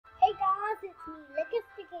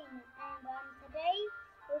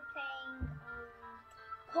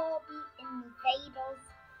invaders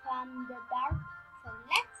from the dark. So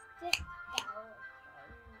let's just go. Okay.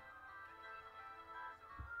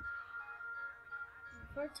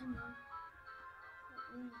 Unfortunately, this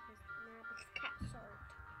map is captured.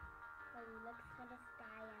 So we look to the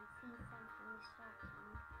sky and see something shocking.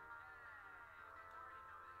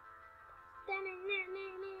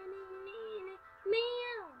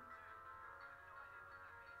 Meow!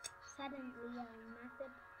 Suddenly, a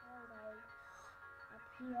massive portal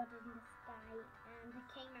appeared in the sky and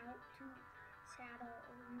came out two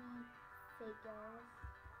shadowy figures.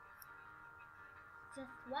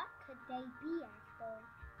 Just what could they be after?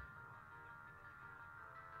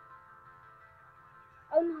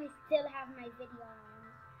 Oh no, I still have my video on.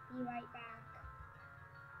 Be right back.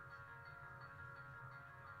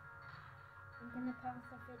 I'm gonna pause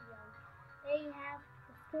the video. They have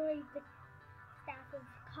destroyed the staff of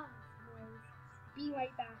Cosmos. Be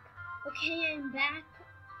right back. Okay, I'm back.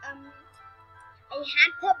 I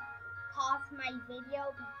had to pause my video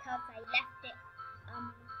because I left it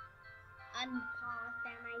unpaused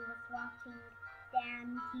and I was watching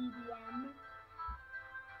Dan TDM.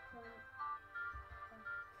 So, it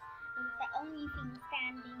was the only thing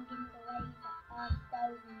standing in the way of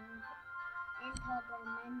those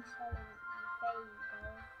interdimensional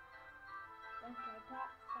invaders. Looks like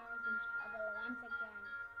Rockstar's in trouble once again.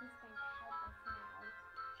 He's going to help us now.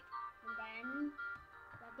 And then,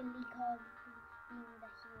 luckily Kirby, being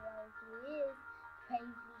the hero he is,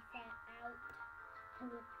 bravely set out to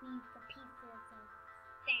retrieve the pieces of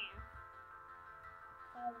staff,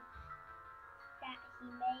 so that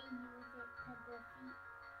he may use it to defeat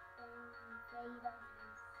the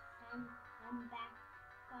invaders and send them back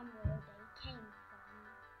from where they came from.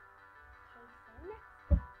 Okay, so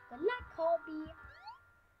next, good luck, Kirby.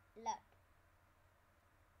 Look.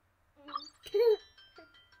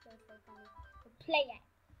 So funny. So play it.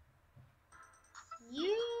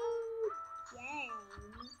 New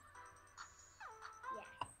game.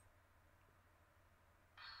 Yes.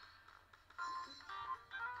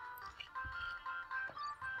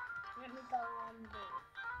 Let me go on this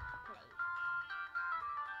place.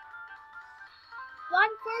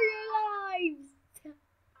 Run for your lives! Okay.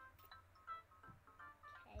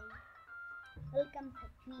 Welcome to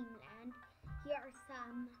Dreamland. Here are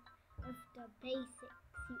some of the basic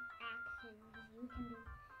actions you can do.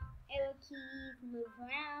 Arrow keys, move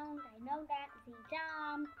around, I know that. Z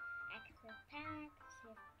jump, X attack,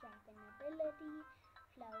 shift drop an ability,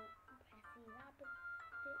 float, press E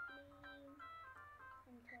rapidly,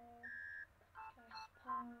 enter, slash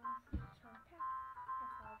pause, show attack.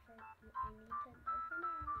 That's all for you. I need to know for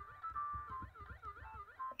now.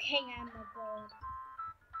 Okay, I'm aboard.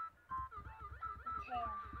 Okay,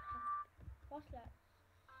 what's that?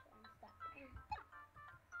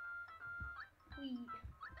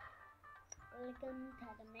 Welcome to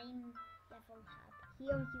the main level hub.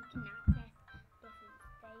 Here you can access different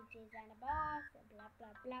stages and a boss, blah blah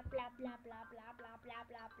blah blah blah blah blah blah blah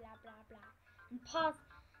blah blah blah blah. And pause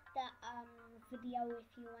the video if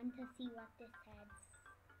you want to see what this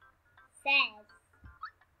says.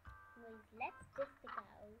 Wait, let's just go.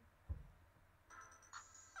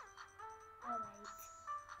 Alright.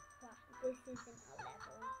 Well, this isn't a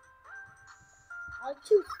level. I'll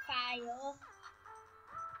choose fire.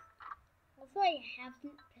 Also, I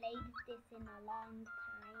haven't played this in a long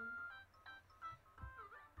time.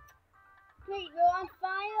 Wait, we're on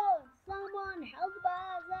fire! Someone help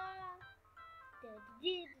us!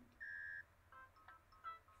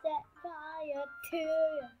 Set fire to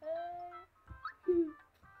her. I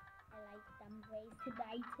like some ways to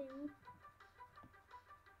die too.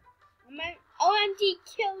 OMG,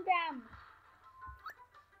 kill them!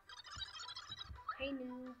 Hey,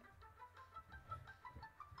 noob.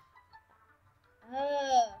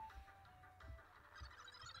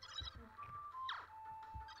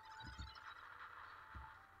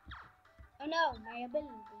 Oh no, my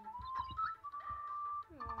ability.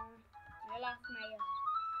 Aww, I lost my...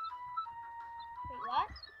 Wait,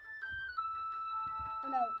 what? Oh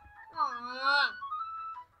no. Aww.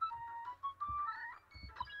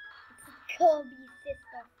 It's a Kirby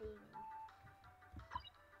sister thing.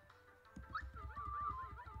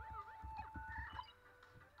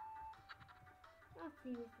 Oh,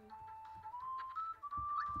 seriously.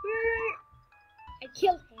 I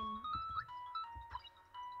killed him.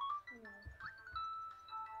 Oh no.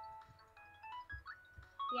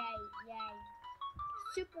 Yay.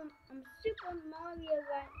 I'm Super Mario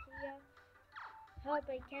right here. Hope I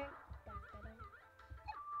can't. That's better.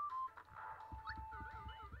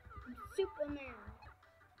 I'm Superman.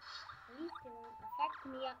 At least it won't affect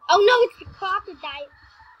me. Oh no, it's the crocodile.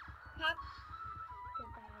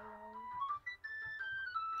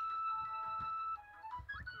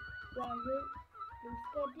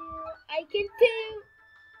 I can too!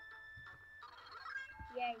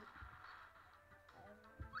 Yay.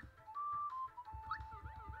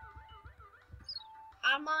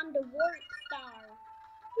 I'm on the work star.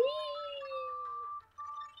 Whee!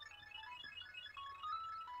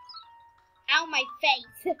 Ow, my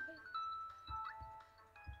face.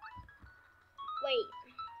 Wait.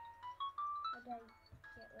 How do I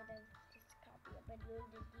get rid of this copy of it? Use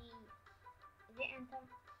the D. Is it enter?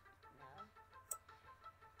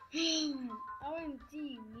 No. OMG,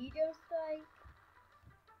 meteor strike.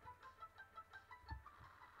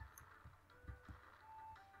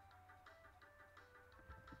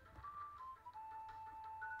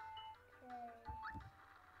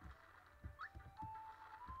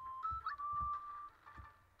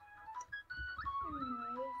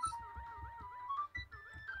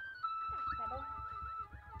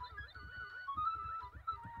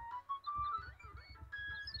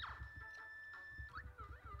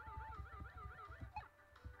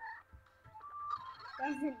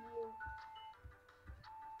 Doesn't you?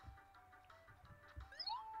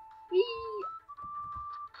 Whee!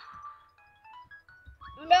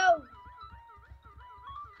 Oh no!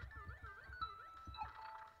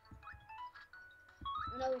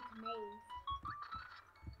 Oh no, it's a maze.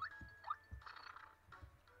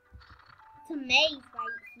 It's a maze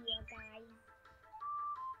right here, guys.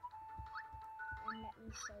 And let me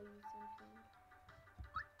show you something.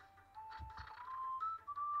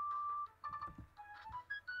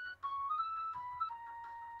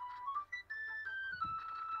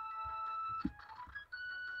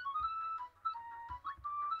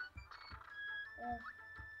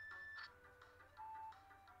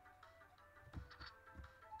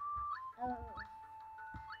 Oh.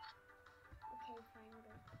 Okay, fine,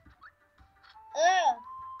 good.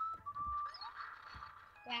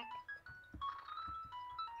 Whack.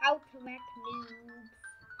 How to whack noobs.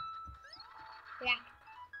 Whack.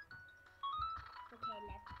 Okay,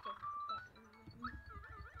 let's just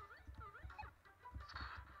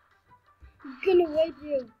get gonna wait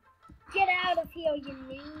you. Get out of here, you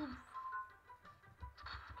noobs.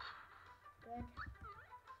 Good.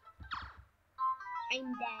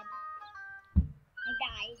 I'm dead. I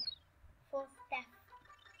died. First death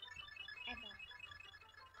ever.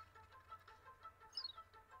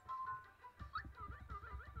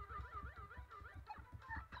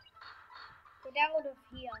 Get out of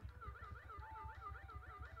here.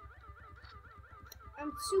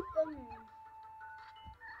 I'm Superman.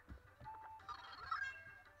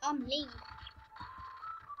 I'm Link.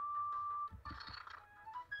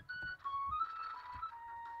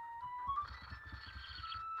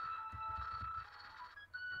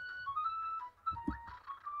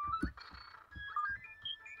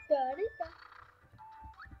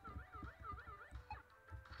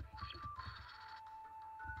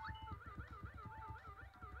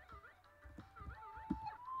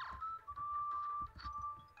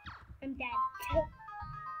 I'm dead.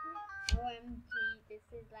 OMG, this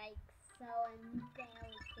is like so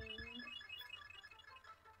embarrassing.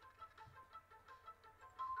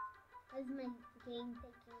 Why is my game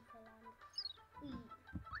taking so long?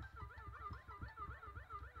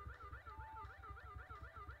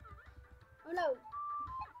 Oh no!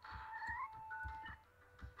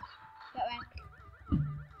 Get back.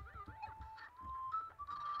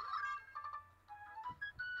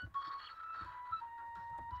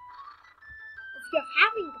 If you're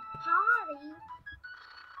having a party,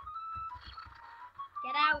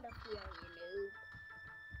 get out of here, you noob.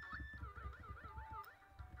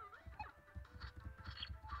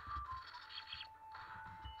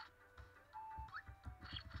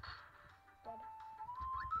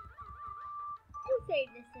 Who say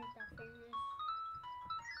this is the finish?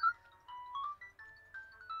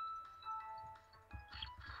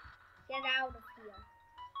 Get out of here.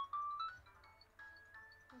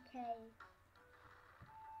 Okay.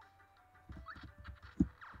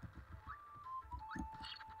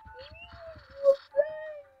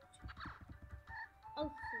 Oh,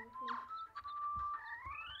 seriously.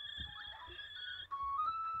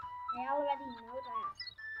 I already know that.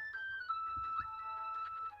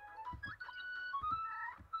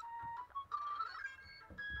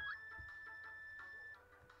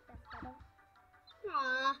 That's better.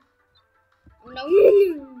 Aww. Oh no.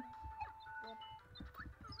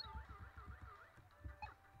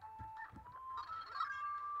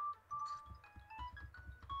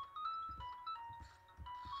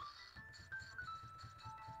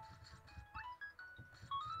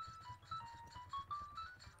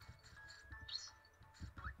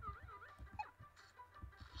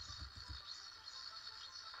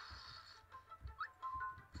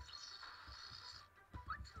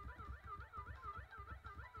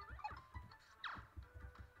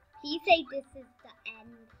 He say this is the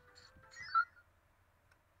end.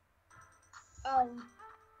 Oh.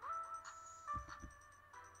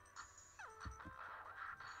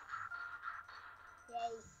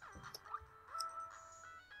 Yay.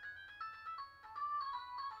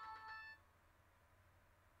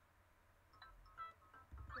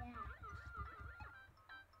 Yeah.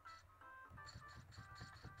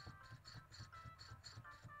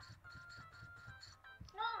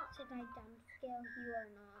 Should I dumb scale you or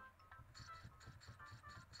not?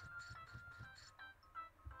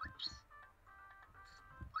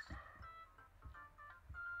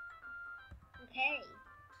 Okay.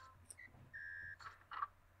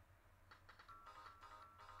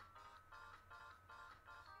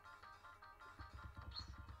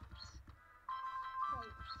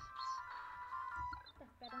 Wait.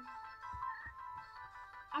 That's better.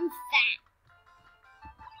 I'm fat.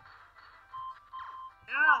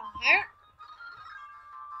 Oh, hurt.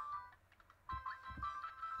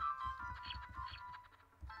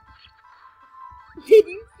 Did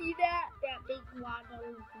you see that? That big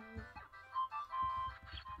waddle?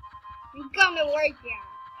 You gonna work out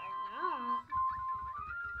or not?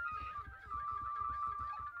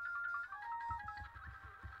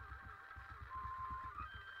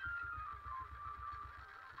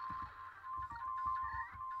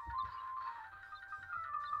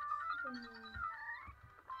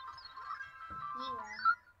 You are.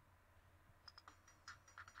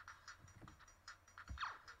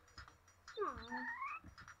 Aww.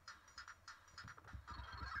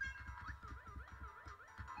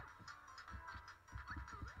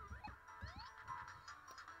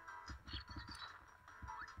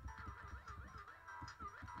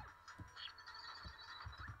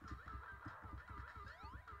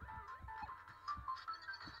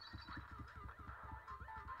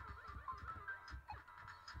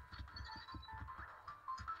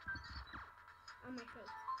 On my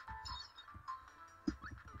face.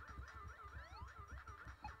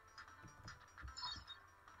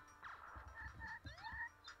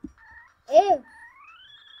 Ew.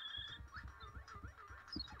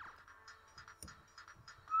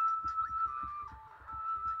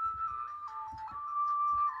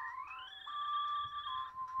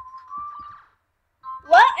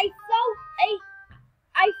 What?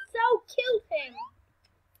 I so killed him.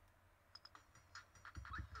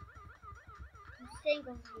 I'm staying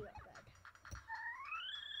over here, good.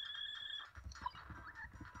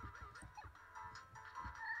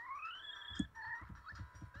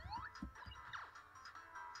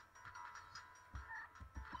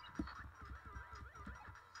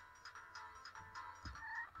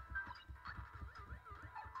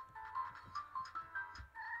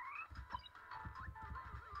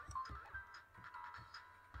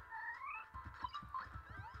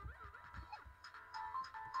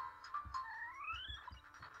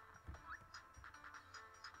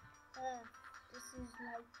 This is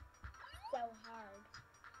like so hard.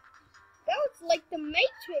 That was like the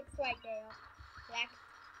Matrix right there. Like,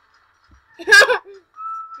 did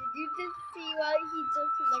you just see what he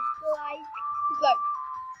just looked like? He's like,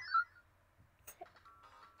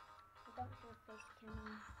 I don't have face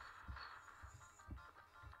cam.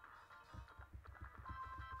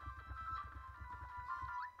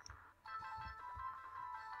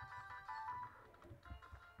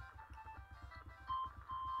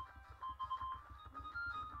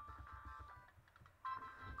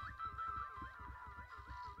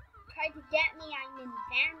 Try to get me, I'm in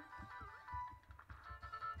advance.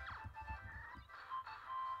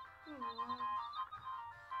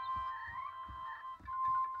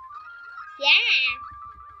 Yeah.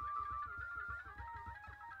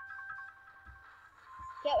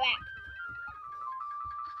 Get wrecked.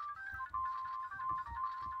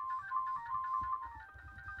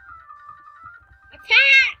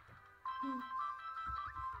 Attack!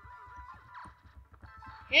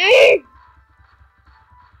 Hey!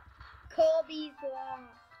 Kirby's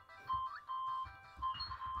lost.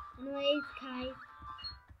 Anyways, guys.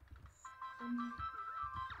 I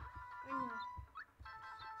know.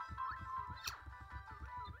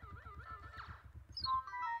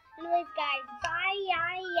 Anyways, guys, bye,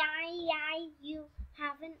 you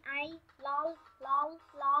haven't, lol.